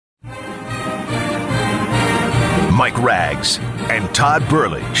Mike Rags and Todd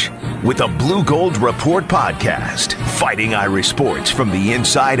Burlage with a Blue Gold Report podcast, fighting Irish sports from the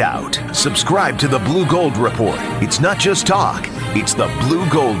inside out. Subscribe to the Blue Gold Report. It's not just talk, it's the Blue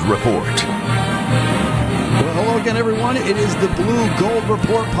Gold Report. Well, hello again, everyone. It is the Blue Gold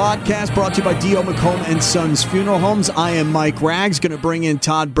Report podcast brought to you by D.O. McComb and Sons Funeral Homes. I am Mike Rags, going to bring in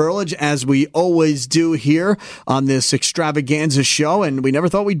Todd Burlage, as we always do here on this extravaganza show. And we never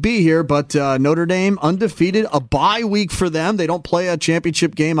thought we'd be here, but Notre Dame undefeated, a bye week for them. They don't play a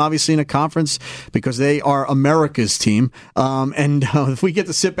championship game, obviously, in a conference because they are America's team. If we get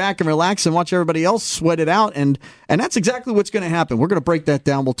to sit back and relax and watch everybody else sweat it out, and that's exactly what's going to happen. We're going to break that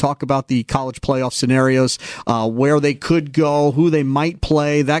down. We'll talk about the college playoff scenarios, where they could go, who they might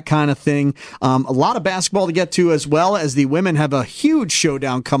play, that kind of thing. A lot of basketball to get to, as well as the women have a huge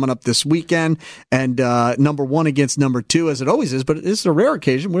showdown coming up this weekend, and number one against number two, as it always is, but it's a rare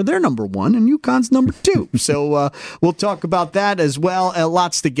occasion where they're number one and UConn's number two. So we'll talk about that as well.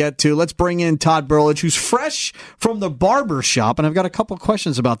 Lots to get to. Let's bring in Todd Burlage, who's fresh from the barber shop, and I've got a couple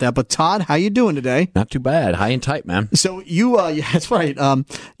questions about that. But Todd, how you doing today? Not too bad. High and tight, man. So you, that's right.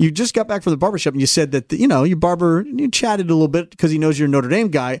 You just got back from the barbershop, and you said that your barber, you chatted a little bit because he knows you're a Notre Dame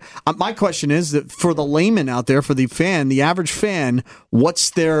guy. My question is that for the layman out there, for the fan, the average fan, what's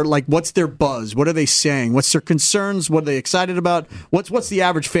their buzz? What are they saying? What's their concerns? What are they excited about? What's the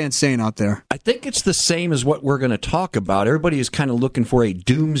average fan saying out there? I think it's the same as what we're going to talk about. Everybody is kind of looking for a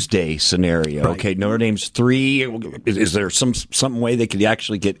doomsday scenario. Right. Okay, Notre Dame's 3. Is there some way they could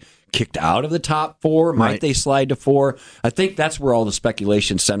actually get kicked out of the top 4? Might they slide to 4? I think that's where all the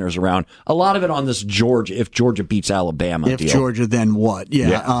speculation centers around. A lot of it on this Georgia, if Georgia beats Alabama If deal. Georgia, then what?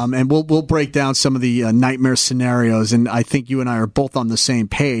 Yeah. And we'll break down some of the nightmare scenarios, and I think you and I are both on the same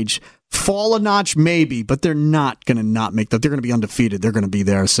page. Fall a notch, maybe, but they're not going to not make that. They're going to be undefeated. They're going to be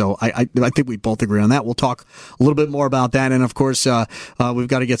there. So I think we both agree on that. We'll talk a little bit more about that. And, of course, we've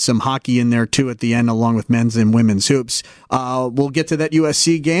got to get some hockey in there, too, at the end, along with men's and women's hoops. We'll get to that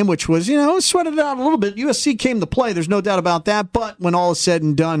USC game, which was, sweated it out a little bit. USC came to play. There's no doubt about that. But when all is said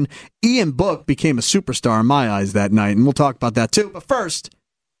and done, Ian Book became a superstar in my eyes that night. And we'll talk about that, too. But first,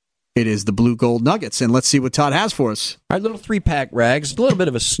 it is the Blue Gold Nuggets, and let's see what Todd has for us. Our little 3-pack, Rags. A little bit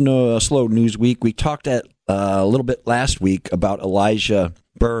of a slow news week. We talked a little bit last week about Elijah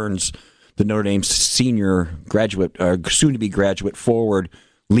Burns, the Notre Dame senior graduate, or soon-to-be graduate forward,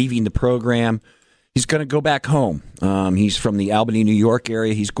 leaving the program. He's going to go back home. He's from the Albany, New York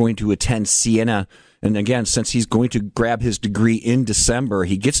area. He's going to attend Siena. And again, since he's going to grab his degree in December,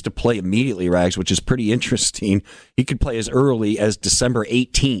 he gets to play immediately, Rags, which is pretty interesting. He could play as early as December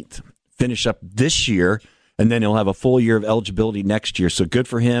 18th, finish up this year, and then he'll have a full year of eligibility next year. So good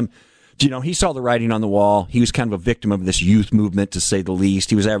for him. He saw the writing on the wall. He was kind of a victim of this youth movement, to say the least.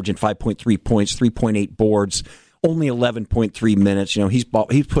 He was averaging 5.3 points, 3.8 boards, only 11.3 minutes.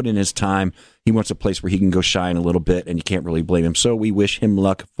 He's put in his time. He wants a place where he can go shine a little bit, and you can't really blame him. So we wish him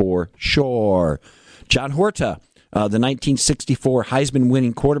luck for sure. John Horta, the 1964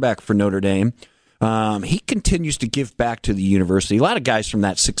 Heisman-winning quarterback for Notre Dame, he continues to give back to the university. A lot of guys from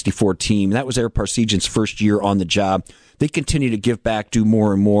that 64 team, that was Eric Parsegian's first year on the job. They continue to give back, do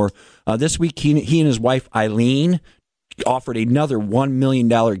more and more. This week, he and his wife, Eileen, offered another $1 million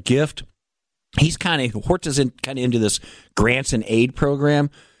gift. Horta's into this grants and aid program,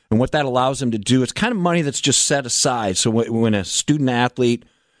 and what that allows him to do, it's kind of money that's just set aside. So when a student-athlete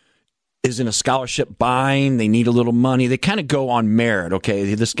is in a scholarship bind, they need a little money, they kind of go on merit, okay?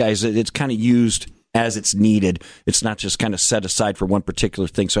 It's kind of used as it's needed. It's not just kind of set aside for one particular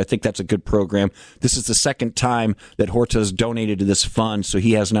thing. So I think that's a good program. This is the second time that Horta has donated to this fund, so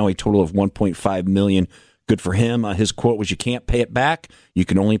he has now a total of $1.5 million. Good for him. His quote was, "You can't pay it back, you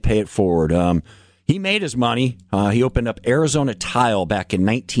can only pay it forward." He made his money. He opened up Arizona Tile back in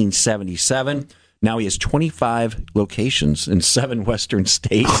 1977. Now he has 25 locations in 7 western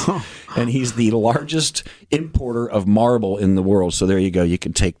states, and he's the largest importer of marble in the world. So there you go. You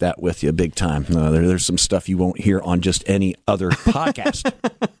can take that with you big time. There's some stuff you won't hear on just any other podcast.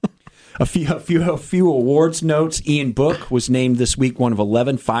 A few awards notes. Ian Book was named this week one of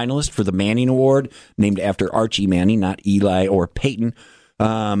 11 finalists for the Manning Award, named after Archie Manning, not Eli or Peyton.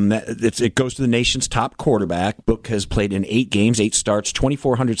 It goes to the nation's top quarterback. Book has played in 8 games, 8 starts,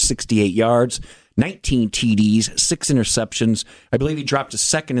 2,468 yards, 19 TDs, 6 interceptions. I believe he dropped to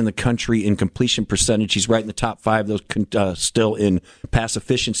second in the country in completion percentage. He's right in the top 5, those still in pass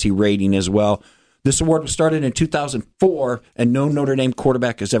efficiency rating as well. This award was started in 2004, and no Notre Dame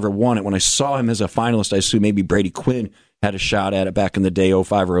quarterback has ever won it. When I saw him as a finalist, I assumed maybe Brady Quinn had a shot at it back in the day,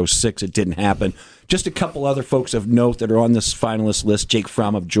 05 or 06. It didn't happen. Just a couple other folks of note that are on this finalist list: Jake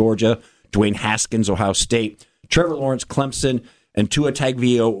Fromm of Georgia, Dwayne Haskins, Ohio State, Trevor Lawrence, Clemson, and Tua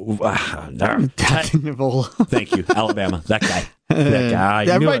Tagovailoa. Thank you, Alabama. That guy. That guy.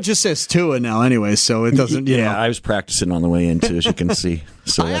 Everybody just says Tua now anyway, so it doesn't, you know. I was practicing on the way in, too, as you can see.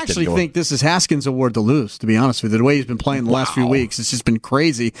 So I actually think this is Haskins' award to lose, to be honest with you. The way he's been playing the last few weeks, it's just been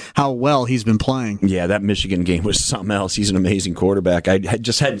crazy how well he's been playing. Yeah, that Michigan game was something else. He's an amazing quarterback. I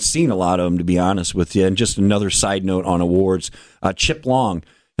just hadn't seen a lot of him, to be honest with you. And just another side note on awards, Chip Long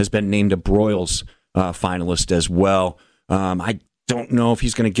has been named a Broyles finalist as well. I don't know if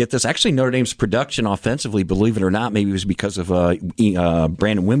he's going to get this. Actually, Notre Dame's production offensively, believe it or not, maybe it was because of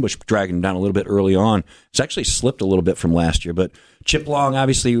Brandon Wimbush dragging him down a little bit early on. It's actually slipped a little bit from last year, but Chip Long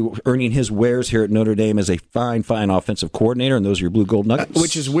obviously earning his wares here at Notre Dame as a fine offensive coordinator, and those are your Blue Gold Nuggets.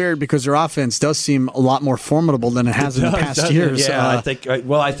 Which is weird because their offense does seem a lot more formidable than it has in the past years. Yeah,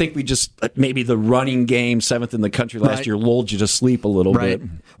 I think we just maybe the running game, 7th in the country last year, lulled you to sleep a little bit.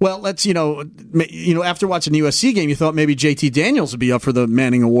 Well, let's after watching the USC game, you thought maybe JT Daniels would be up for the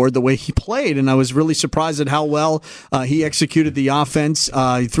Manning Award the way he played, and I was really surprised at how well he executed the offense.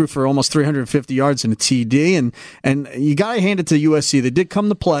 He threw for almost 350 yards in a TD, and you got to hand it to USC. They did come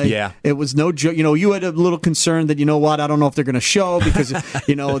to play. Yeah. It was no joke. You had a little concern that, I don't know if they're going to show because,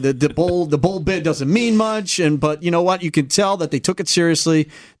 the bowl bid doesn't mean much. But you know what? You can tell that they took it seriously.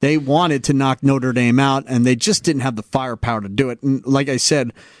 They wanted to knock Notre Dame out, and they just didn't have the firepower to do it. And like I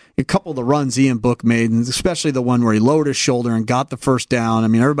said, a couple of the runs Ian Book made, and especially the one where he lowered his shoulder and got the first down. I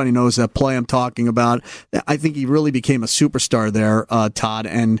mean, everybody knows that play I'm talking about. I think he really became a superstar there, Todd,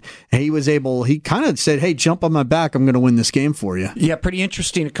 and he kind of said, hey, jump on my back. I'm going to win this game for you. Yeah, pretty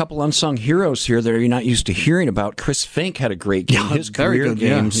interesting. A couple unsung heroes here that you're not used to hearing about. Chris Fink had a great game. His career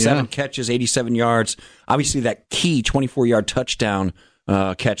game, 7 catches, 87 yards. Obviously, that key 24-yard touchdown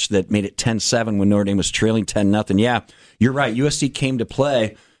catch that made it 10-7 when Notre Dame was trailing 10-0. Yeah, you're right. USC came to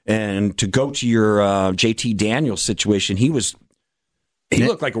play. And to go to your JT Daniels situation, he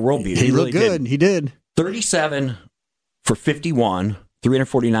looked like a world beater. He really looked good. He did. 37 for 51,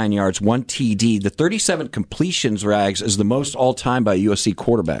 349 yards, 1 TD. The 37 completions, Rags, is the most all-time by a USC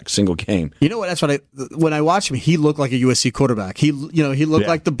quarterback, single game. You know what? That's when I watched him, he looked like a USC quarterback. He looked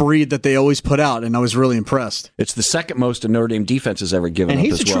like the breed that they always put out, and I was really impressed. It's the second most a Notre Dame defense has ever given up as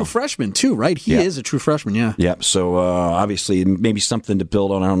well. And he's a true freshman, too, right? He is a true freshman, yeah. Yeah, so obviously maybe something to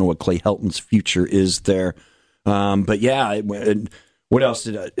build on. I don't know what Clay Helton's future is there. But yeah, what else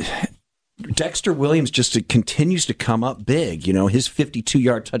did Dexter Williams just continues to come up big. His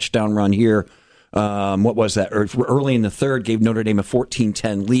 52-yard touchdown run here, what was that? Early in the third, gave Notre Dame a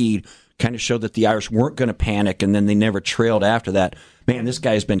 14-10 lead, kind of showed that the Irish weren't going to panic, and then they never trailed after that. Man, this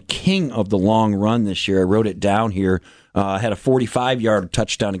guy has been king of the long run this year. I wrote it down here. Had a 45-yard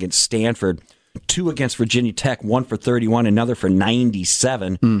touchdown against Stanford, 2 against Virginia Tech, 1 for 31, another for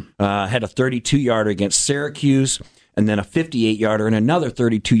 97. Had a 32-yarder against Syracuse, and then a 58-yarder and another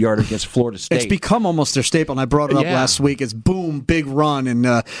 32-yarder against Florida State. It's become almost their staple, and I brought it up last week. It's boom, big run, and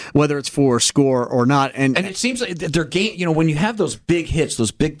whether it's for a score or not. And it seems like their game, when you have those big hits,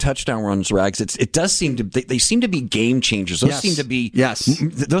 those big touchdown runs, Rags, it does seem to they seem to be game changers. Those seem to be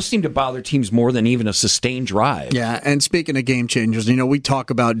those seem to bother teams more than even a sustained drive. Yeah, and speaking of game changers, we talk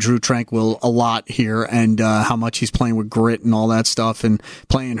about Drew Tranquill a lot here and how much he's playing with grit and all that stuff and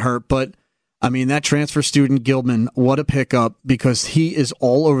playing hurt, but I mean, that transfer student, Gilman, what a pickup because he is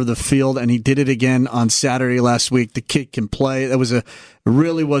all over the field, and he did it again on Saturday last week. The kid can play. That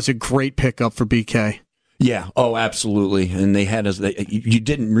really was a great pickup for BK. Yeah, absolutely. And you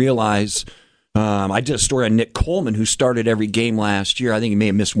didn't realize. I did a story on Nick Coleman, who started every game last year. I think he may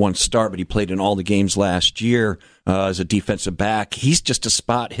have missed one start, but he played in all the games last year as a defensive back. He's just a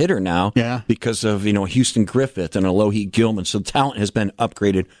spot hitter now because of Houston Griffith and Alohi Gilman. So the talent has been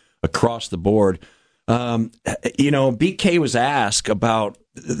upgraded across the board. BK was asked about,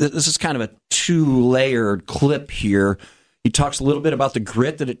 this is kind of a 2-layered clip here. He talks a little bit about the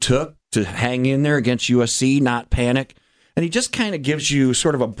grit that it took to hang in there against USC, not panic. And he just kind of gives you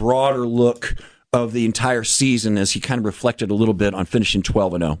sort of a broader look of the entire season as he kind of reflected a little bit on finishing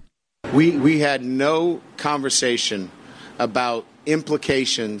 12-0. We had no conversation about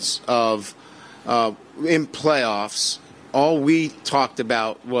implications of in playoffs. All we talked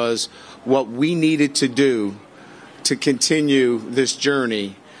about was what we needed to do to continue this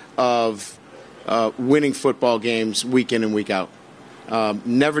journey of winning football games week in and week out.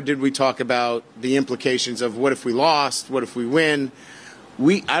 Never did we talk about the implications of what if we lost, what if we win.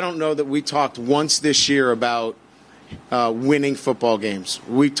 I don't know that we talked once this year about winning football games.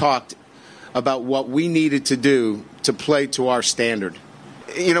 We talked about what we needed to do to play to our standard.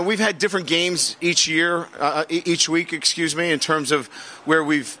 You know, we've had different games each week, in terms of where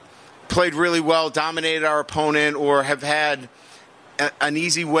we've played really well, dominated our opponent, or have had an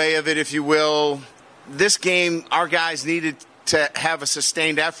easy way of it, if you will. This game, our guys needed to have a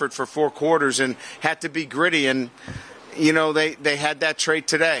sustained effort for 4 quarters and had to be gritty. And, you know, they had that trait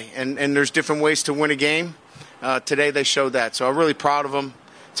today. And there's different ways to win a game. Today they showed that. So I'm really proud of them.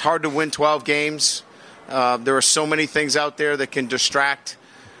 It's hard to win 12 games. There are so many things out there that can distract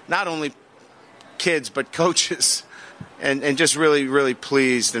not only kids but coaches. And just really, really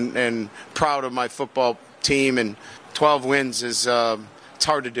pleased and proud of my football team. And 12 wins is it's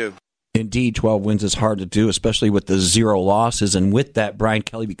hard to do. Indeed, 12 wins is hard to do, especially with the 0 losses. And with that, Brian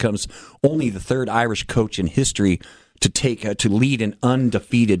Kelly becomes only the 3rd Irish coach in history to lead an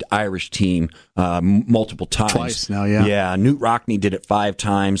undefeated Irish team multiple times. Twice now, yeah. Yeah, Newt Rockne did it 5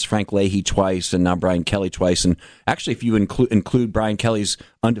 times, Frank Leahy twice, and now Brian Kelly twice. And actually, if you include Brian Kelly's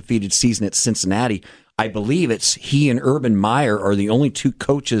undefeated season at Cincinnati, I believe it's he and Urban Meyer are the only 2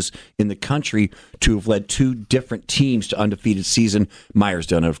 coaches in the country to have led 2 different teams to undefeated season. Meyer's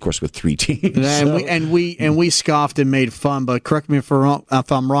done it, of course, with 3 teams. And we scoffed and made fun. But correct me if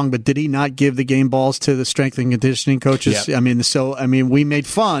I'm wrong. But did he not give the game balls to the strength and conditioning coaches? Yep. I mean, we made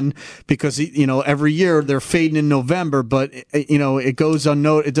fun because every year they're fading in November, but it goes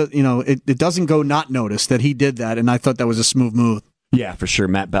unnoticed. It doesn't go not noticed that he did that, and I thought that was a smooth move. Yeah, for sure.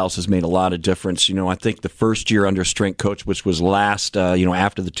 Matt Bals has made a lot of difference. I think the first year under strength coach, which was last,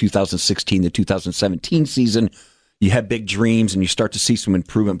 after the 2016, the 2017 season, you had big dreams and you start to see some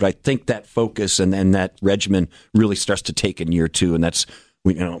improvement. But I think that focus and that regimen really starts to take in year 2. And that's,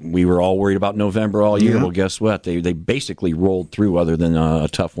 we were all worried about November all year. Yeah. Well, guess what? They basically rolled through other than a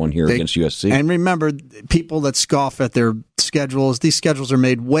tough one here against USC. And remember, people that scoff at their schedules, these schedules are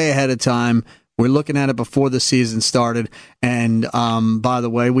made way ahead of time. We're looking at it before the season started, and by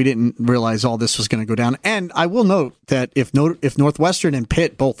the way, we didn't realize all this was going to go down. And I will note that if Northwestern and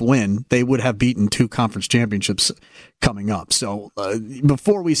Pitt both win, they would have beaten 2 conference championships coming up. So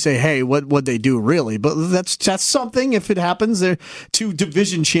before we say, hey, what would they do really? But that's something if it happens. They're 2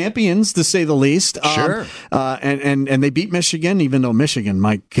 division champions, to say the least. Sure. And they beat Michigan, even though Michigan,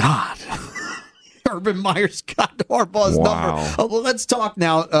 my God. Urban Meyer's got Harbaugh's number. Oh, well, let's talk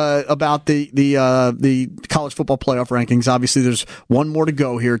now about the college football playoff rankings. Obviously, there's one more to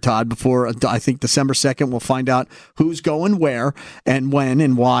go here, Todd, before I think December 2nd. We'll find out who's going where and when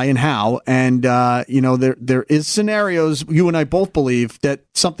and why and how. And, there is scenarios, you and I both believe, that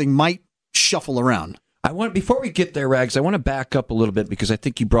something might shuffle around. Before we get there, Rags, I want to back up a little bit because I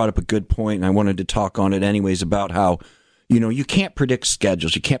think you brought up a good point, and I wanted to talk on it anyways about how you can't predict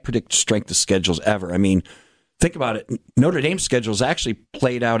schedules. You can't predict strength of schedules ever. I mean, think about it. Notre Dame's schedule has actually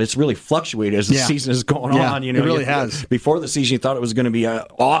played out. It's really fluctuated as the season has gone on. It really has. Before the season, you thought it was going to be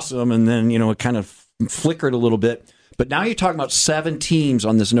awesome, and then, it kind of flickered a little bit. But now you're talking about 7 teams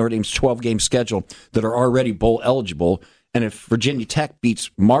on this Notre Dame's 12-game schedule that are already bowl eligible. And if Virginia Tech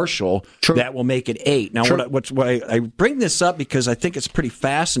beats Marshall, that will make it 8. Now, what I bring this up because I think it's pretty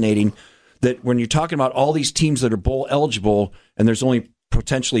fascinating that when you're talking about all these teams that are bowl eligible, and there's only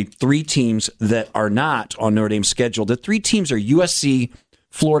potentially 3 teams that are not on Notre Dame's schedule, the 3 teams are USC,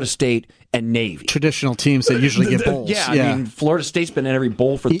 Florida State, and Navy. Traditional teams that usually get bowls. I mean, Florida State's been in every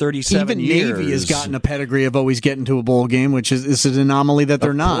bowl for 37 years. Even Navy has gotten a pedigree of always getting to a bowl game, which is an anomaly that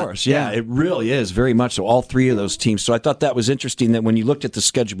they're not. Of course, yeah, it really is, very much so, all 3 of those teams. So I thought that was interesting that when you looked at the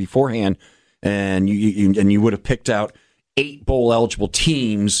schedule beforehand, and you would have picked out 8 bowl-eligible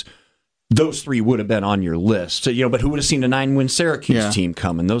teams, those 3 would have been on your list. So, but who would have seen a 9-win Syracuse team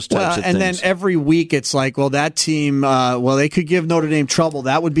coming? Those types of things. And then every week it's like, well, that team, they could give Notre Dame trouble.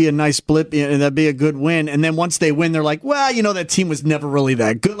 That would be a nice blip, and that'd be a good win. And then once they win, they're like, well, that team was never really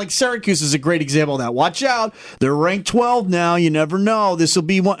that good. Like Syracuse is a great example of that. Watch out. They're ranked 12 now. You never know. This will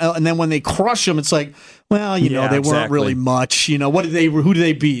be one. And then when they crush them, it's like, well, they weren't really much. Who did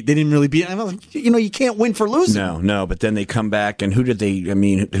they beat? They didn't really beat. You can't win for losing. No. But then they come back, and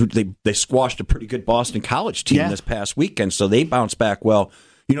they squashed a pretty good Boston College team this past weekend, so they bounced back well.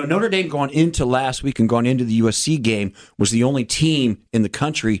 Notre Dame going into last week and going into the USC game was the only team in the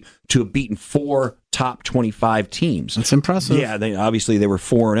country to have beaten 4 top 25 teams. That's impressive. Yeah, they were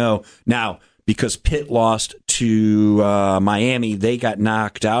 4-0. Now, because Pitt lost to Miami, they got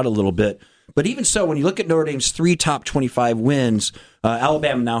knocked out a little bit. But even so, when you look at Notre Dame's 3 top 25 wins,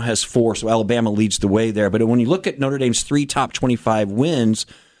 Alabama now has 4, so Alabama leads the way there. But when you look at Notre Dame's 3 top 25 wins,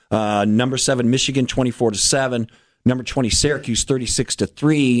 number 7 Michigan 24-7, number 20 Syracuse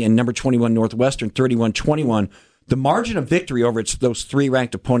 36-3, and number 21 Northwestern 31-21. The margin of victory over those three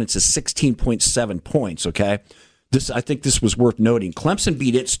ranked opponents is 16.7 points, okay? I think this was worth noting. Clemson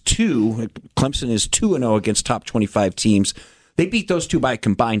beat its two. Clemson is 2-0 against top 25 teams. They beat those two by a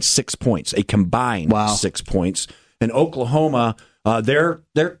combined 6 points. 6 points. And Oklahoma, their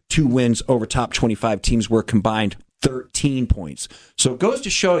 2 wins over top 25 teams were combined 13 points. So it goes to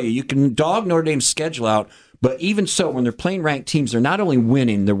show you can dog Notre Dame's schedule out, but even so, when they're playing ranked teams, they're not only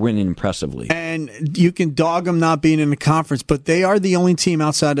winning, they're winning impressively. And you can dog them not being in the conference, but they are the only team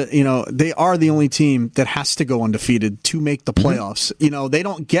outside of, they are the only team that has to go undefeated to make the playoffs. Mm-hmm. They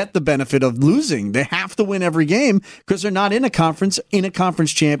don't get the benefit of losing. They have to win every game because they're not in a conference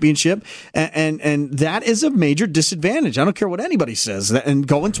championship. And that is a major disadvantage. I don't care what anybody says. And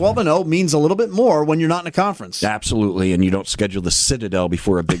going 12-0 means a little bit more when you're not in a conference. Absolutely. And you don't schedule the Citadel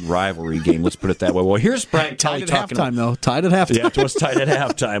before a big rivalry game. Let's put it that way. Well, here's Brian Kelly tied at halftime, though. Tied at halftime. Yeah, it was tied at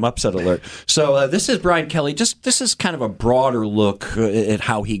halftime. Upset alert. So this is Brian Kelly. This is kind of a broader look at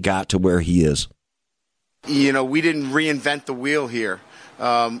how he got to where he is. We didn't reinvent the wheel here.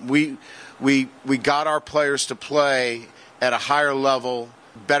 We got our players to play at a higher level,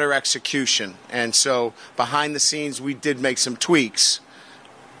 better execution. And so behind the scenes, we did make some tweaks.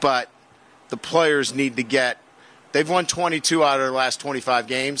 But the players need to get. They've won 22 out of their last 25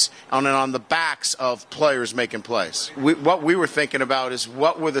 games, and on the backs of players making plays. What we were thinking about is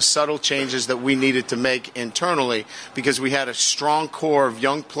what were the subtle changes that we needed to make internally, because we had a strong core of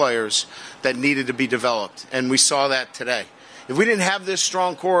young players that needed to be developed, and we saw that today. If we didn't have this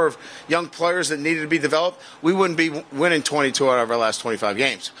strong core of young players that needed to be developed, we wouldn't be winning 22 out of our last 25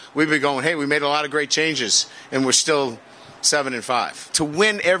 games. We'd be going, hey, we made a lot of great changes, and we're still 7-5. To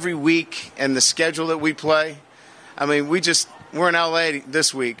win every week and the schedule that we play, I mean, we're in L.A.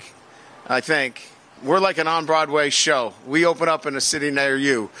 this week, I think. We're like an on-Broadway show. We open up in a city near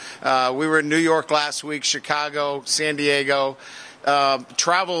you. We were in New York last week, Chicago, San Diego.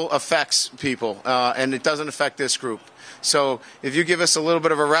 Travel affects people, and it doesn't affect this group. So if you give us a little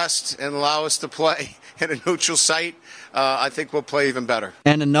bit of a rest and allow us to play in a neutral site, I think we'll play even better.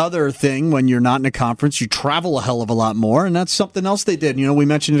 And another thing, when you're not in a conference, you travel a hell of a lot more, and that's something else they did. We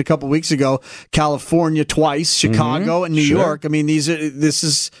mentioned it a couple weeks ago, California twice, Chicago, and New York. I mean,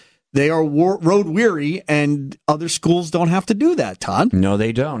 they are road weary, and other schools don't have to do that, Todd. No,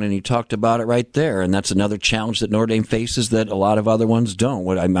 they don't, and he talked about it right there, and that's another challenge that Notre Dame faces that a lot of other ones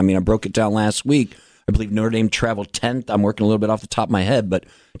don't. I broke it down last week. I believe Notre Dame traveled 10th. I'm working a little bit off the top of my head, but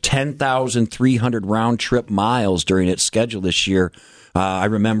 10,300 round-trip miles during its schedule this year. I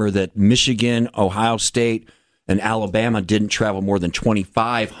remember that Michigan, Ohio State, and Alabama didn't travel more than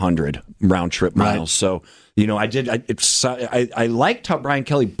 2,500 round-trip miles. Right. So, I liked how Brian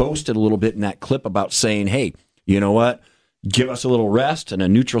Kelly boasted a little bit in that clip about saying, hey, you know what? Give us a little rest and a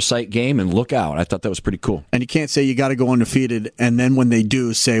neutral site game and look out. I thought that was pretty cool. And you can't say you got to go undefeated, and then when they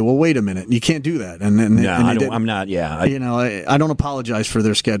do, say, well, wait a minute. You can't do that. I'm not. Yeah. I don't apologize for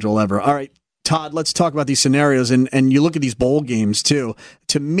their schedule ever. All right, Todd, let's talk about these scenarios. And you look at these bowl games, too.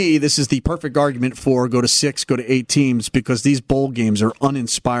 To me, this is the perfect argument for go to 6, go to 8 teams, because these bowl games are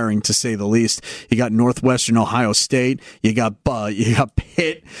uninspiring, to say the least. You got Northwestern Ohio State. You got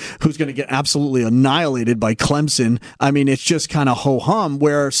Pitt, who's going to get absolutely annihilated by Clemson. I mean, it's just kind of ho-hum,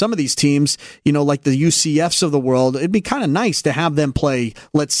 where some of these teams, like the UCFs of the world, it'd be kind of nice to have them play,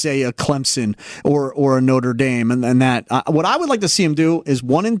 let's say, a Clemson or a Notre Dame. And that what I would like to see them do is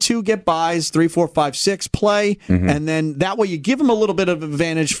 1 and 2 get buys, 3, 4, 5, 6 play, and then that way you give them a little bit of advantage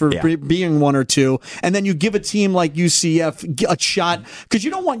for being 1 or 2, and then you give a team like UCF a shot, because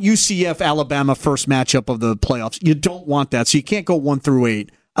you don't want UCF Alabama first matchup of the playoffs. You don't want that, so you can't go 1 through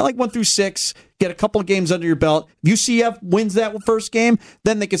 8. I like 1 through 6. Get a couple of games under your belt. If UCF wins that first game,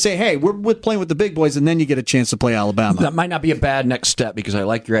 then they can say, hey, we're playing with the big boys, and then you get a chance to play Alabama. That might not be a bad next step, because I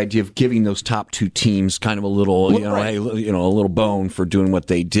like your idea of giving those top 2 teams kind of a little, a little bone for doing what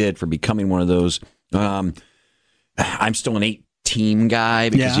they did, for becoming one of those. I'm still an 8-team guy,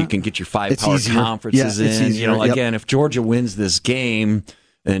 because you can get your 5 power conferences in. Easier. Again, if Georgia wins this game,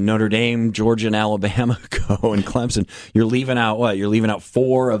 and Notre Dame, Georgia, and Alabama go, and Clemson, you're leaving out what? You're leaving out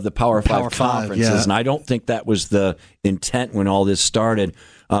 4 of the Power 5 conferences, and I don't think that was the intent when all this started.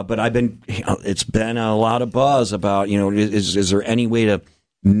 But it's been a lot of buzz about, is there any way to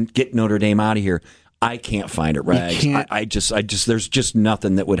get Notre Dame out of here? I can't find it, Rags. I just, there's just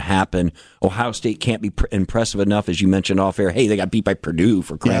nothing that would happen. Ohio State can't be impressive enough, as you mentioned off air. Hey, they got beat by Purdue,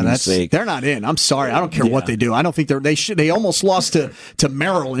 for crying's sake. They're not in. I'm sorry. I don't care what they do. I don't think they should. They almost lost to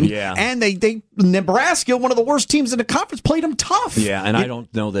Maryland. Yeah. And Nebraska, one of the worst teams in the conference, played them tough. Yeah, and I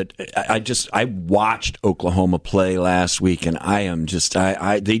don't know that. I watched Oklahoma play last week, and I am just,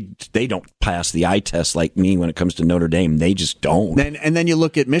 they don't pass the eye test like me when it comes to Notre Dame. They just don't. And then you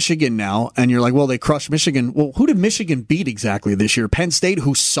look at Michigan now, and you're like, well, they crushed Michigan. Well, who did Michigan beat exactly this year? Penn State,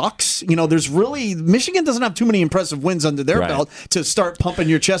 who sucks? Michigan doesn't have too many impressive wins under their belt to start pumping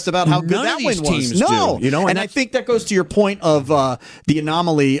your chest about how good that win was. No, and I think that goes to your point of the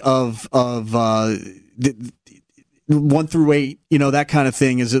anomaly of 1 through 8, that kind of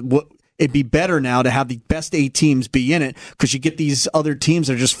thing. It'd be better now to have the best 8 teams be in it, because you get these other teams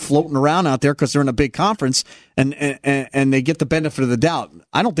that are just floating around out there because they're in a big conference and they get the benefit of the doubt.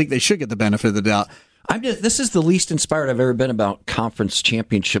 I don't think they should get the benefit of the doubt. This is the least inspired I've ever been about conference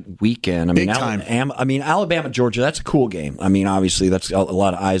championship weekend. Big time. Alabama, Georgia, that's a cool game. Obviously, that's a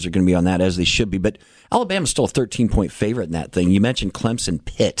lot of eyes are going to be on that, as they should be. But Alabama's still a 13-point favorite in that thing. You mentioned Clemson,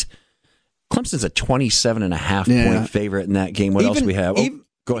 Pitt. Clemson's a 27.5-point favorite in that game. What else do we have?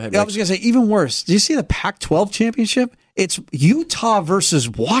 Go ahead, Rich. I was going to say, even worse. Do you see the Pac-12 championship? It's Utah versus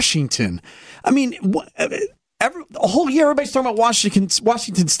Washington. The whole year everybody's talking about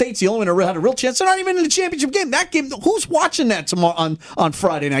Washington State's the only one that had a real chance. They're not even in the championship game. That game, who's watching that tomorrow on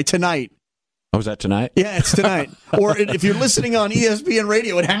Friday night, tonight? Oh, is that tonight? Yeah, it's tonight. Or if you're listening on ESPN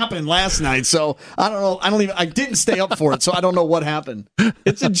radio, it happened last night. So I don't know. I didn't stay up for it, so I don't know what happened.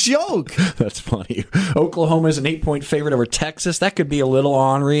 It's a joke. That's funny. Oklahoma is an 8-point favorite over Texas. That could be a little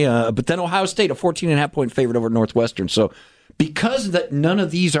ornery. But then Ohio State, a 14.5-point favorite over Northwestern. So because that none of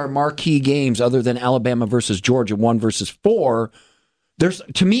these are marquee games other than Alabama versus Georgia, 1 versus 4, there's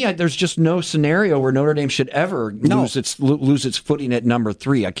just no scenario where Notre Dame should ever lose its footing at number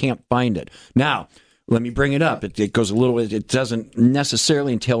 3. I can't find it. Now, let me bring it up. It goes a little. It doesn't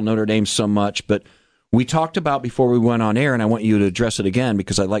necessarily entail Notre Dame so much, but we talked about before we went on air, and I want you to address it again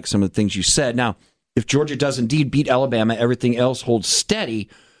because I like some of the things you said. Now, if Georgia does indeed beat Alabama, everything else holds steady.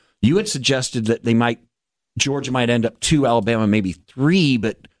 You had suggested that Georgia might end up 2, Alabama maybe 3,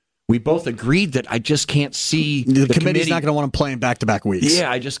 but we both agreed that I just can't see the committee's not going to want to play in back-to-back weeks.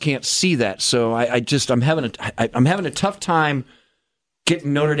 Yeah, I just can't see that. So I'm having a tough time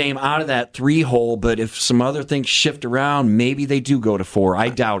getting Notre Dame out of that 3 hole. But if some other things shift around, maybe they do go to 4. I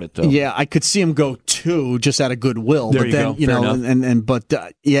doubt it though. Yeah, I could see them go 2 just out of goodwill. There but then you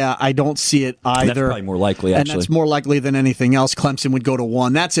go. I don't see it either. That's probably more likely. Actually, and that's more likely than anything else. Clemson would go to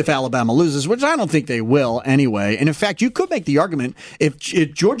 1. That's if Alabama loses, which I don't think they will anyway. And in fact, you could make the argument if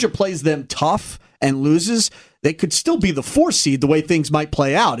Georgia plays them tough and loses, they could still be the 4 seed the way things might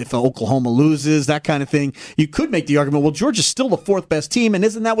play out. If Oklahoma loses, that kind of thing, you could make the argument, well, Georgia's still the 4th best team, and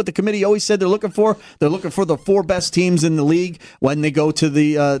isn't that what the committee always said they're looking for? They're looking for the 4 best teams in the league when they go to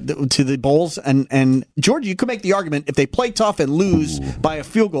the bowls. And Georgia, you could make the argument, if they play tough and lose by a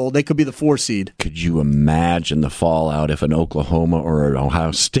field goal, they could be the 4 seed. Could you imagine the fallout if an Oklahoma or an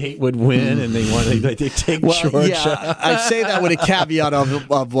Ohio State would win and they take Georgia? Yeah, I say that with a caveat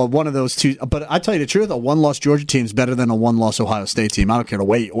of one of those two. But I tell you the truth, a 1-loss Georgia team is better than a 1-loss Ohio State team. I don't care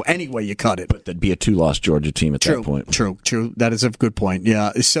any way you cut it. But there'd be a 2-loss Georgia team at that point. True. That is a good point.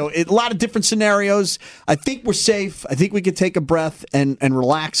 Yeah. So a lot of different scenarios. I think we're safe. I think we could take a breath and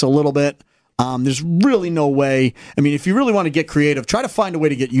relax a little bit. There's really no way. If you really want to get creative, try to find a way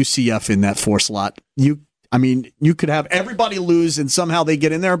to get UCF in that 4 slot. You could have everybody lose and somehow they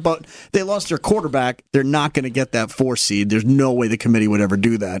get in there, but they lost their quarterback. They're not going to get that 4 seed. There's no way the committee would ever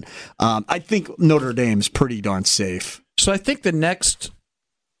do that. I think Notre Dame's pretty darn safe. So I think the next,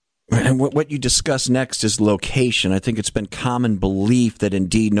 and what you discuss next is location. I think it's been common belief that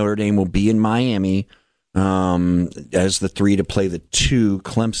indeed Notre Dame will be in Miami as the 3 to play the 2,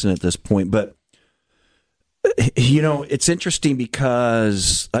 Clemson at this point. But it's interesting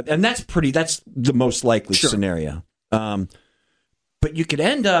because, and that's the most likely scenario. But you could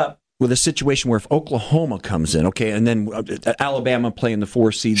end up with a situation where if Oklahoma comes in, okay, and then Alabama playing the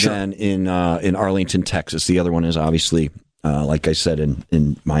 4 seed then in Arlington, Texas. The other one is obviously, like I said,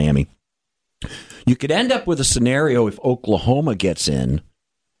 in Miami. You could end up with a scenario if Oklahoma gets in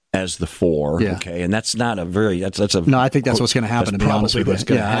as the 4, okay, and that's not a that's a. No, I think that's what's going to happen. To be honest with you,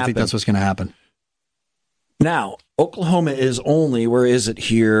 I think that's what's going to happen. Now, Oklahoma is only, where is it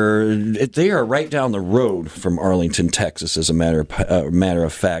here? They are right down the road from Arlington, Texas, as a matter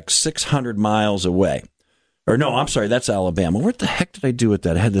of fact, 600 miles away. Or no, I'm sorry, that's Alabama. What the heck did I do with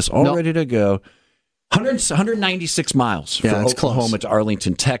that? I had this all ready to go. 196 miles from Oklahoma close to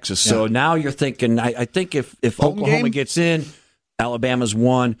Arlington, Texas. So now you're thinking, I think if Oklahoma gets in, Alabama's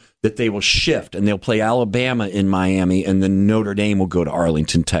 1, that they will shift and they'll play Alabama in Miami, and then Notre Dame will go to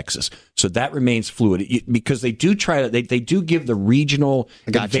Arlington, Texas. So that remains fluid because they do they do give the regional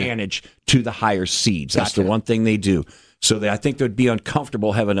advantage to the higher seeds. That's the one thing they do. So I think they'd be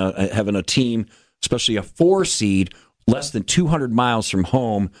uncomfortable having a team, especially a 4 seed, less than 200 miles from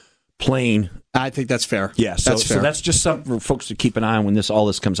home, playing. I think that's fair. Yeah, that's fair. So that's just something for folks to keep an eye on when all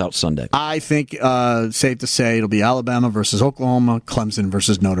this comes out Sunday. I think safe to say it'll be Alabama versus Oklahoma, Clemson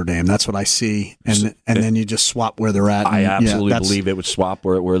versus Notre Dame. That's what I see, and then you just swap where they're at. I absolutely believe it would swap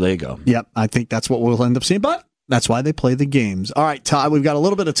where they go. Yep, I think that's what we'll end up seeing, but that's why they play the games. All right, Todd, we've got a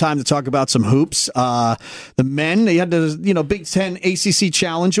little bit of time to talk about some hoops. The men, they had the Big Ten ACC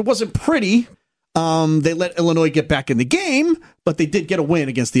Challenge. It wasn't pretty. They let Illinois get back in the game, but they did get a win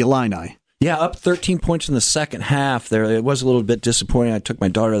against the Illini. Yeah, up 13 points in the second half there. It was a little bit disappointing. I took my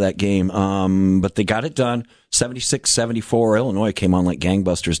daughter to that game, but they got it done. 76-74. Illinois came on like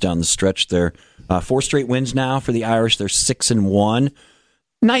gangbusters down the stretch there. 4 straight wins now for the Irish. They're 6-1.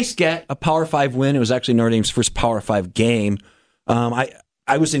 Nice get, a Power 5 win. It was actually Notre Dame's first Power 5 game.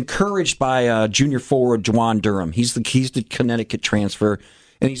 I was encouraged by junior forward Juwan Durham. He's the Connecticut transfer.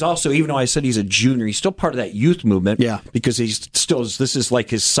 And he's also, even though I said he's a junior, he's still part of that youth movement. Yeah. Because this is like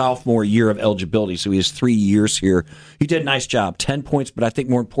his sophomore year of eligibility, so he has 3 years here. He did a nice job, 10 points, but I think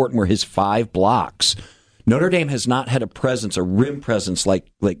more important were his 5 blocks. Notre Dame has not had a rim presence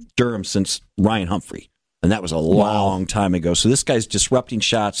like Durham since Ryan Humphrey. And that was a long time ago. So this guy's disrupting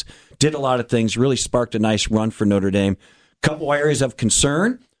shots, did a lot of things, really sparked a nice run for Notre Dame. Couple areas of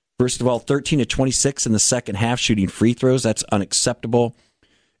concern. First of all, 13-26 in the second half shooting free throws. That's unacceptable.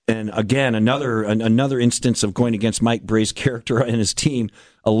 And again, another instance of going against Mike Bray's character and his team,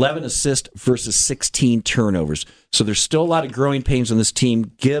 11 assists versus 16 turnovers. So there's still a lot of growing pains on this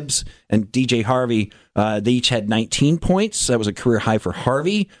team. Gibbs and DJ Harvey, they each had 19 points. That was a career high for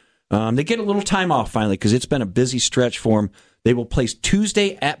Harvey. They get a little time off finally because it's been a busy stretch for them. They will play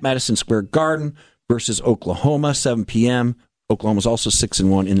Tuesday at Madison Square Garden versus Oklahoma, 7 p.m. Oklahoma's also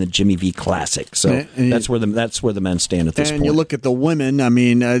 6-1 in the Jimmy V Classic, so that's where the men stand at this point. And you look at the women. I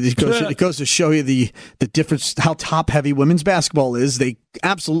mean, it goes to show you the difference, how top heavy women's basketball is. They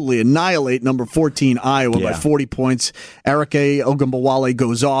absolutely annihilate number 14 Iowa by 40 points. Erica Ogunbowale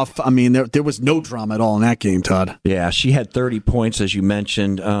goes off. I mean, there was no drama at all in that game, Todd. Yeah, she had 30 points as you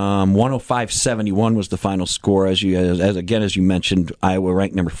mentioned. 105-71 was the final score. As you mentioned, Iowa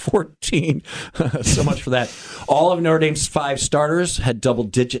ranked number 14. So much for that. All of Notre Dame's 5 starters had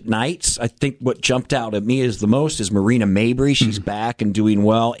double-digit nights. I think what jumped out at me the most is Marina Mabry. She's back and doing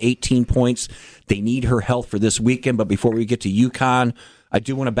well, 18 points. They need her health for this weekend. But before we get to UConn, I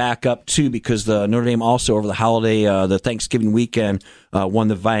do want to back up, too, because the Notre Dame also over the holiday, the Thanksgiving weekend, won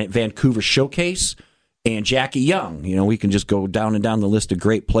the Vancouver Showcase. And Jackie Young, we can just go down and down the list of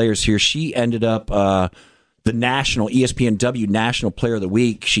great players here. She ended up the national ESPNW National Player of the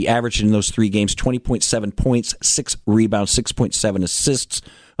Week. She averaged in those 3 games 20.7 points, 6 rebounds, 6.7 assists.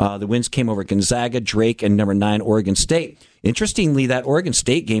 The wins came over Gonzaga, Drake, and number 9 Oregon State. Interestingly, that Oregon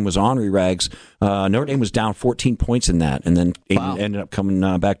State game was ornery, Rags. Notre Dame was down 14 points in that, and then ended up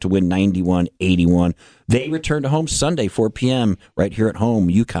coming back to win 91-81. They return to home Sunday, 4 p.m., right here at home,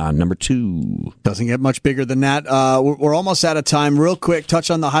 UConn, number 2. Doesn't get much bigger than that. We're almost out of time. Real quick,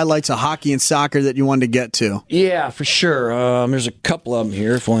 touch on the highlights of hockey and soccer that you wanted to get to. Yeah, for sure. There's a couple of them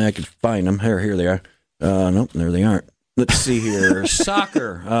here, if only I could find them. Here they are. Nope, there they aren't. Let's see here.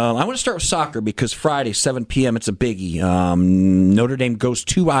 Soccer. I want to start with soccer because Friday, 7 p.m., it's a biggie. Notre Dame goes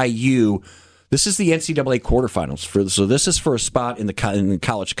to IU. This is the NCAA quarterfinals. So this is for a spot in the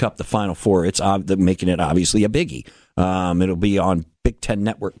College Cup, the Final Four. It's making it obviously a biggie. It'll be on Big Ten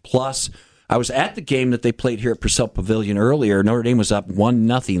Network Plus. I was at the game that they played here at Purcell Pavilion earlier. Notre Dame was up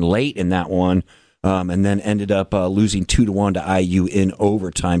 1-0 late in that one. And then ended up losing 2-1 to IU in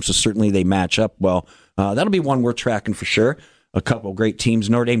overtime. So certainly they match up well. That'll be one we're tracking for sure. A couple of great teams.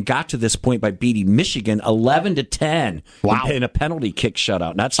 Notre Dame got to this point by beating Michigan 11-10 in a penalty kick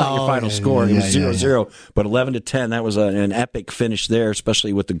shutout. That's not your final score. It was 0-0, but 11-10. That was an epic finish there,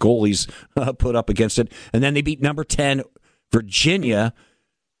 especially with the goalies put up against it. And then they beat number 10 Virginia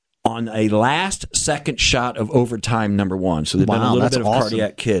on a last-second shot of overtime, number 1. So they've been a little bit of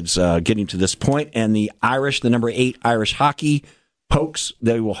cardiac kids getting to this point. And the Irish, the number 8 Irish hockey Pokes,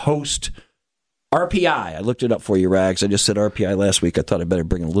 they will host RPI. I looked it up for you, Rags. I just said RPI last week. I thought I better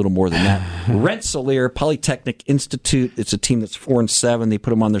bring a little more than that. Rensselaer Polytechnic Institute. It's a team that's 4-7. They put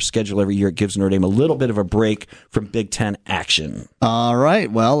them on their schedule every year. It gives Notre Dame a little bit of a break from Big Ten action. All right.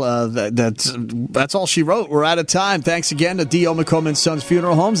 Well, that's all she wrote. We're out of time. Thanks again to D.O. McComb & Sons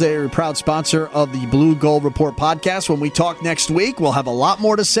Funeral Homes. They are a proud sponsor of the Blue Gold Report podcast. When we talk next week, we'll have a lot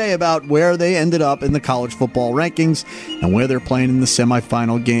more to say about where they ended up in the college football rankings and where they're playing in the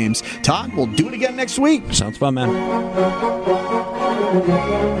semifinal games. Todd, we'll do it again next week. Sounds fun, man.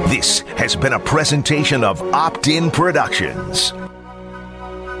 This has been a presentation of Opt-In Productions.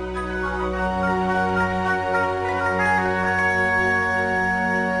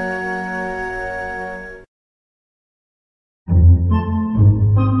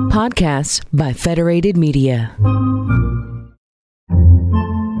 Podcasts by Federated Media.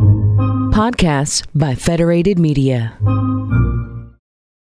 Podcasts by Federated Media.